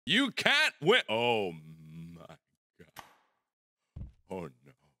You can't win. Oh my God. Oh no.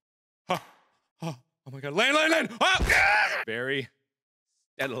 Ha. Oh my God. Land. Oh. Very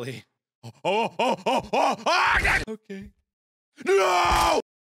steadily. Oh. Okay. No!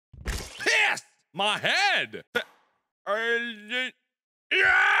 Piss! My head!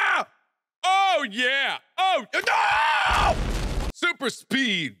 Yeah! Oh, yeah! Oh, no! Super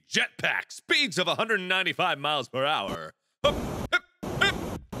speed jetpack, speeds of 195 miles per hour. Hup, hip, hip,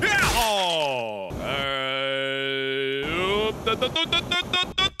 yeah! Oh!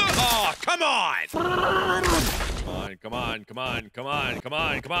 Oh, come on! Come on.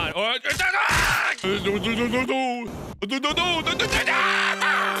 Oh,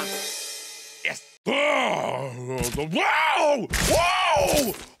 yes. Whoa!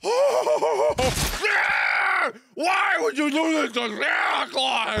 Why would you do this to Santa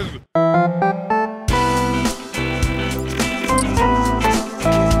Claus?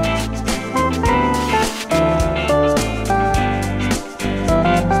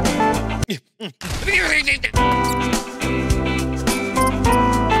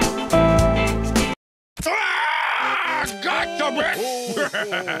 Gotcha,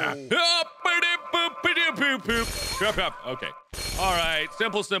 Okay. All right.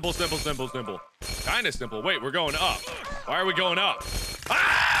 Simple. Kind of simple. Wait, we're going up. Why are we going up?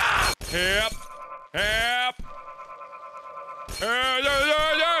 Ah! Hip.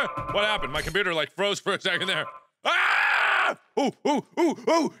 What happened? My computer like froze for a second there. Ah! Ooh.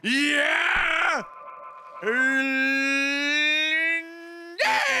 Yeah!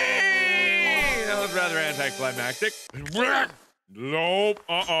 That was rather anticlimactic. Nope.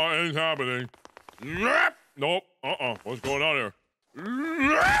 Ain't happening. Nope. What's going on here?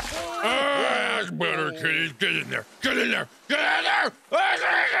 That's better, kitties. Get in there.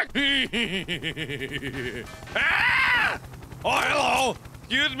 Ah! Oh, hello.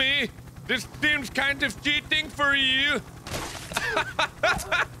 Excuse me. This seems kind of cheating for you.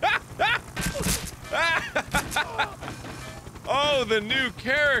 Oh, the new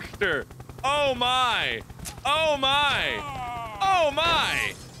character. Oh my.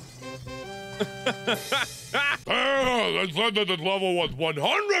 They said that this level was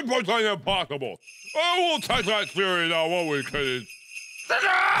 100% impossible. Oh, we'll test that theory now, won't we, kiddies?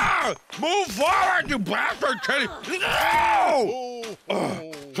 Move forward, you bastard, kitty! No!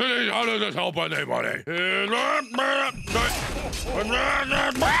 Kitties, how does this help anybody?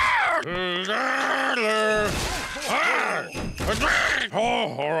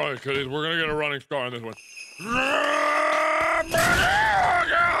 Oh, all right, kitties, we're gonna get a running start on this one.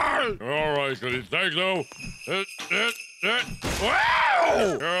 All right, kitties, thanks, though.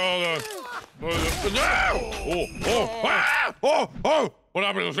 Wow! Oh! What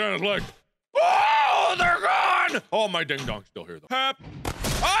happened to Santa's legs? Oh, they're gone! Oh, my ding-dong's still here, though.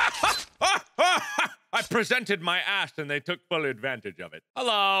 I presented my ass, and they took full advantage of it.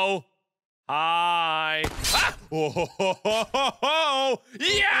 Hello. Hi. Oh,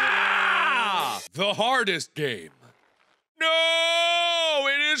 yeah! The hardest game. No,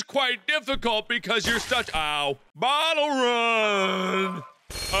 it is quite difficult because you're such. Ow. Bottle run.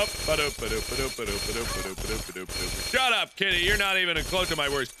 Up. Shut up, kitty. You're not even close to my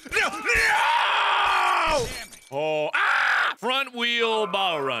words. No! Oh, front wheel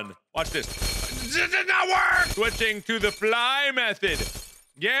bottle run. Watch this. This did not work. Switching to the fly method.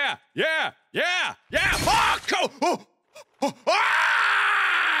 Yeah.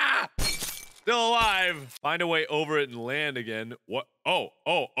 Still alive. Find a way over it and land again. What? Oh,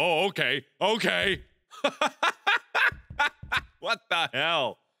 okay. What the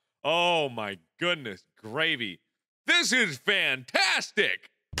hell? Oh my goodness, gravy. This is fantastic.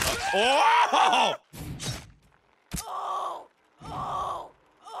 Oh!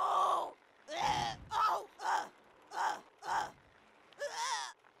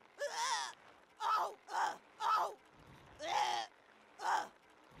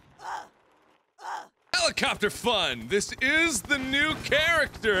 Helicopter fun. This is the new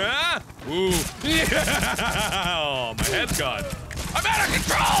character, huh? Ooh. Yeah. Oh, my head's gone. I'm out of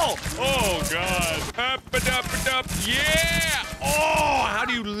control. Oh, God. Up. Yeah. Oh, how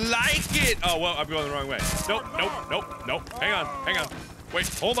do you like it? Oh, well, I'm going the wrong way. Nope. Hang on. Wait,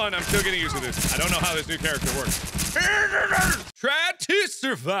 hold on. I'm still getting used to this. I don't know how this new character works. Try to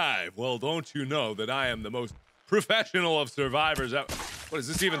survive. Well, don't you know that I am the most professional of survivors? What, is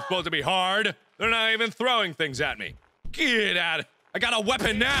this even supposed to be hard? They're not even throwing things at me. Get out. I got a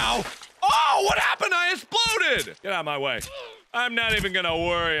weapon now. Oh, what happened? I exploded. Get out of my way. I'm not even gonna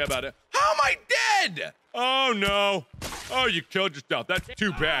worry about it. How am I dead? Oh, no. Oh, you killed yourself. That's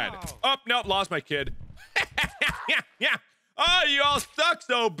too bad. Oh, nope, lost my kid. Yeah. Oh, you all suck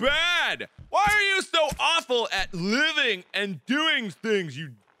so bad. Why are you so awful at living and doing things,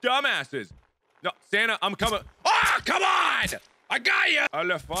 you dumbasses? No, Santa, I'm coming. Ah, come on! I got you!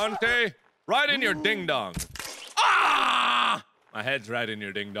 Elefante, right in your ding-dong. Ah! My head's right in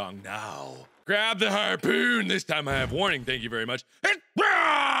your ding-dong now. Grab the harpoon. This time I have warning. Thank you very much. Oh,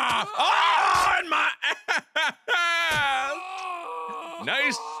 in my ass!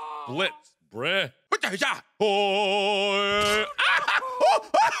 Nice splits, bruh.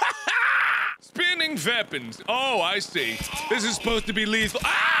 Spinning weapons. Oh, I see. This is supposed to be lethal.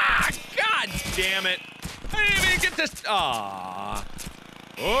 Ah! God damn it. I didn't even get this. Ah.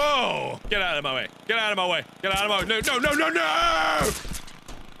 Oh. Get out of my way. Get out of my way. Get out of my way. No, no, no, no, no!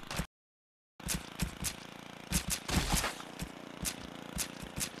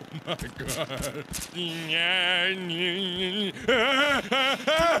 Oh my God.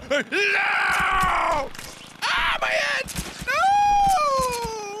 No! Ah, my head! No!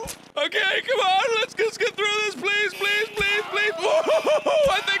 Okay, come on, let's get through this, please, please, please, please.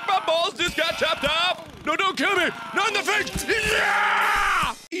 Whoa, I think my balls just got chopped off. No, don't kill me. Not in the face.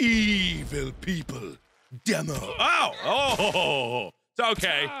 Yeah! Evil people. Demo. Ow! Oh! It's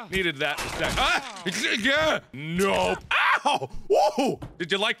okay. Needed that for a sec. Ah! Yeah! Nope. Ow! Whoa!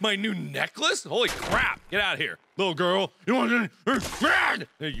 Did you like my new necklace? Holy crap! Get out of here, little girl. You want to?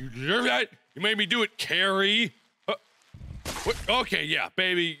 You deserve that. You made me do it, Carrie. What? Okay, yeah,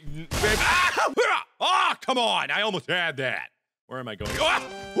 baby. Ah, come on! I almost had that. Where am I going? Ah!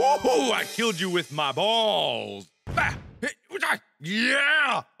 Whoa! I killed you with my balls. Ah!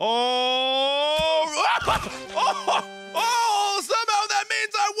 Yeah! Oh! Oh! Somehow that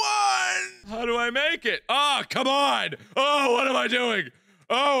means I won! How do I make it? Oh, come on! Oh, what am I doing?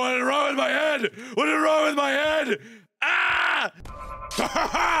 Oh, what is wrong with my head? What is wrong with my head? Ah!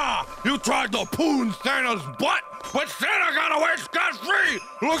 You tried to poon Santa's butt, but Santa got away scot-free!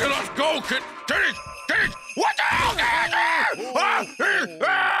 Look at us go, kitties! Kitties! What the hell?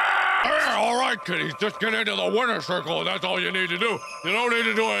 All right, kitties, just get into the winner circle, and that's all you need to do. You don't need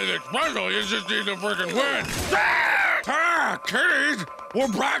to do anything special, you just need to freaking win. Kitties, we're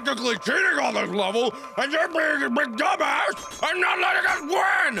practically cheating on this level, and you're being a big dumbass and not letting us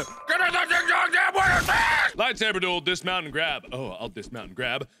win! Get in the damn winner circle! Lightsaber duel, dismount and grab. Oh, I'll dismount and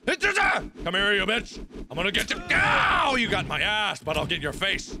grab. Come here, you bitch. I'm gonna get you. Oh, you got my ass, but I'll get your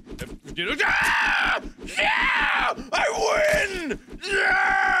face. Yeah! I win!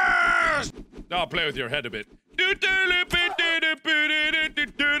 Yes! I'll play with your head a bit.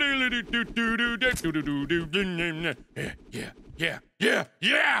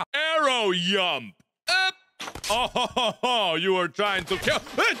 Yeah! Arrow yump! Oh, you are trying to kill.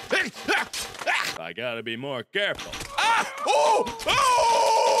 I gotta be more careful. Ah! Oh!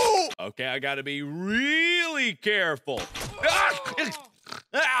 Oh! Okay, I gotta be really careful.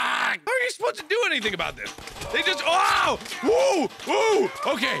 How are you supposed to do anything about this? They just, oh! Woo! Woo!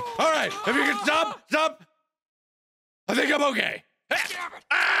 Okay, all right. If you can stop. I think I'm okay.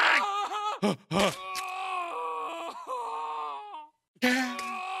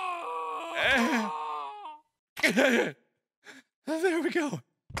 There we go.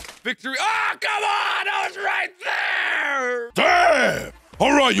 Victory. Oh, come on! I was right there! Damn!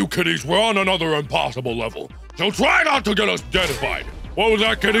 All right, you kiddies, we're on another impossible level. So try not to get us deadified. What was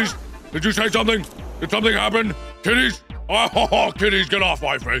that, kiddies? Did you say something? Did something happen? Kiddies? Oh, kiddies, get off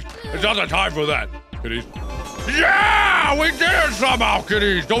my face. It's not the time for that, kiddies. Yeah! We did it somehow,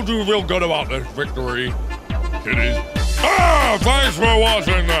 kiddies! Don't you feel good about this victory, kiddies? Thanks for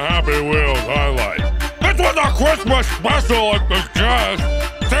watching the Happy Wheels highlights. This was a Christmas special at the guest.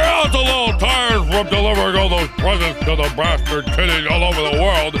 Santa's a little tired from delivering all those presents to the bastard kiddies all over the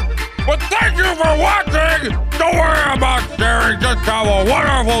world. But thank you for watching! Don't worry about sharing, just have a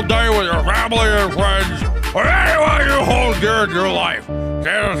wonderful day with your family and friends, or anyone you hold dear in your life.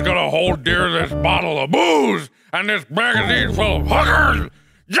 Santa's gonna hold dear this bottle of booze and this magazine full of hookers.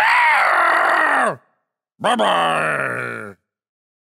 Yeah! Bye-bye!